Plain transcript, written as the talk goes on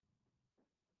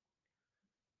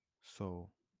So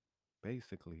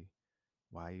basically,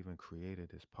 why I even created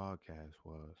this podcast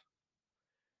was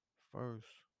first,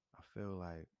 I feel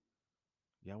like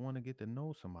y'all want to get to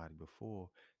know somebody before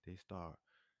they start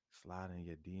sliding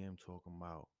your DM talking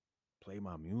about play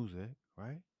my music,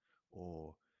 right?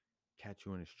 Or catch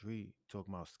you in the street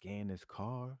talking about scan this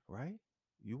car, right?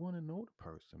 You want to know the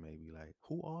person, maybe like,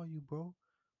 who are you, bro?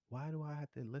 Why do I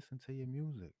have to listen to your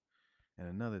music? And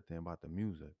another thing about the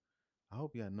music, I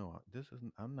hope y'all know this is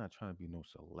I'm not trying to be no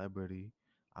celebrity.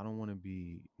 I don't want to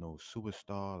be no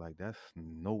superstar. Like that's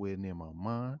nowhere near my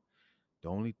mind. The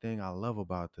only thing I love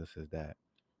about this is that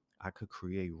I could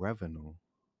create revenue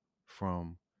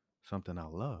from something I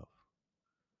love.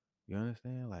 You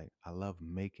understand? Like I love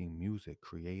making music,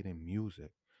 creating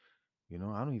music. I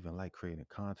don't even like creating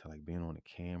content, like being on the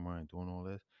camera and doing all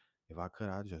this. If I could,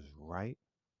 I'd just write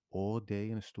all day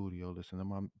in the studio, listen to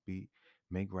my beat,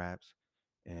 make raps,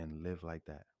 and live like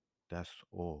that. That's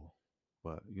all.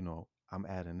 But I'm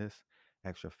adding this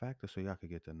extra factor so y'all could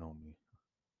get to know me.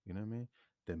 You know what I mean?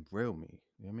 The real me.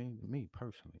 You know what I mean? Me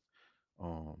personally.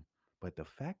 Um, but the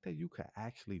fact that you could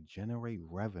actually generate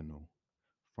revenue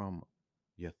from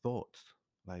your thoughts,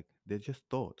 like they're just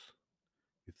thoughts.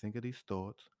 You think of these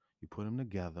thoughts, you put them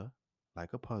together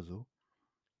like a puzzle,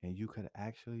 and you could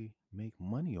actually make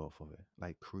money off of it.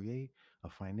 Like create a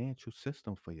financial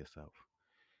system for yourself.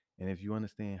 And if you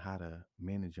understand how to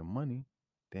manage your money,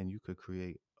 then you could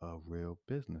create a real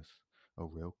business, a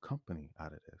real company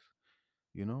out of this.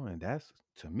 And that's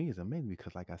to me is amazing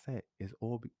because, like I said, it's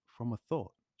all from a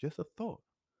thought, just a thought.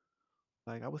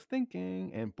 Like I was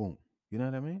thinking, and boom, you know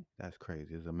what I mean? That's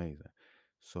crazy. It's amazing.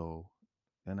 So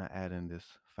then I add in this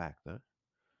factor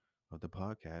of the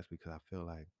podcast because I feel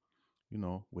like,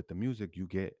 with the music, you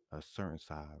get a certain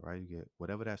side, right? You get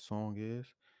whatever that song is,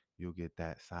 you'll get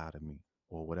that side of me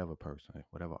or whatever person,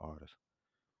 whatever artist.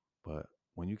 But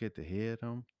when you get to hear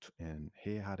them and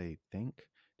hear how they think,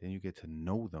 then you get to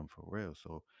know them for real.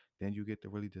 So then you get to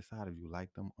really decide if you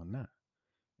like them or not.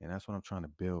 And that's what I'm trying to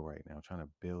build right now. I'm trying to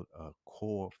build a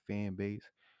core fan base,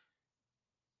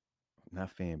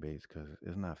 not fan base because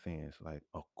it's not fans, like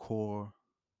a core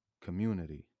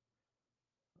community.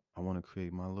 I want to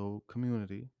create my little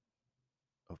community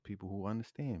of people who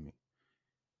understand me.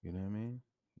 You know what I mean?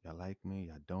 Y'all like me,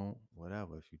 y'all don't,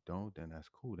 whatever. If you don't, then that's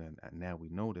cool. Then now we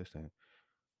know this, and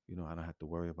I don't have to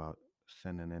worry about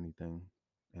sending anything,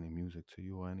 any music to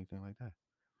you or anything like that.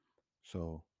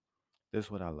 So this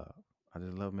is what I love. I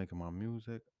just love making my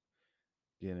music,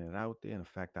 getting it out there, and the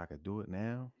fact I could do it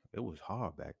now, it was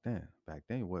hard back then. Back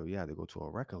then, well, you had to go to a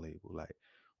record label, like,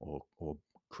 or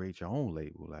create your own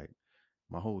label. Like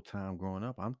my whole time growing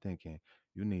up, I'm thinking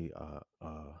you need a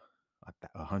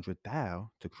 100,000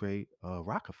 to create a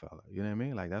Rockefeller. You know what I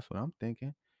mean? Like that's what I'm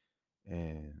thinking.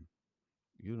 And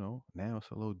now it's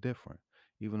a little different.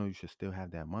 Even though you should still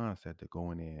have that mindset to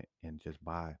go in there and just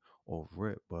buy off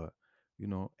rip, but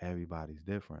everybody's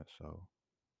different. So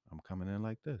I'm coming in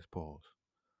like this, pause.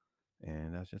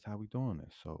 And that's just how we doing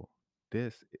this. So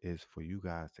this is for you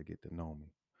guys to get to know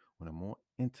me on a more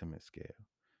intimate scale.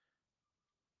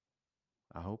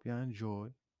 I hope y'all enjoy.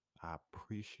 I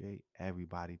appreciate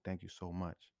everybody. Thank you so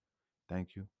much.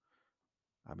 Thank you.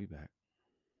 I'll be back.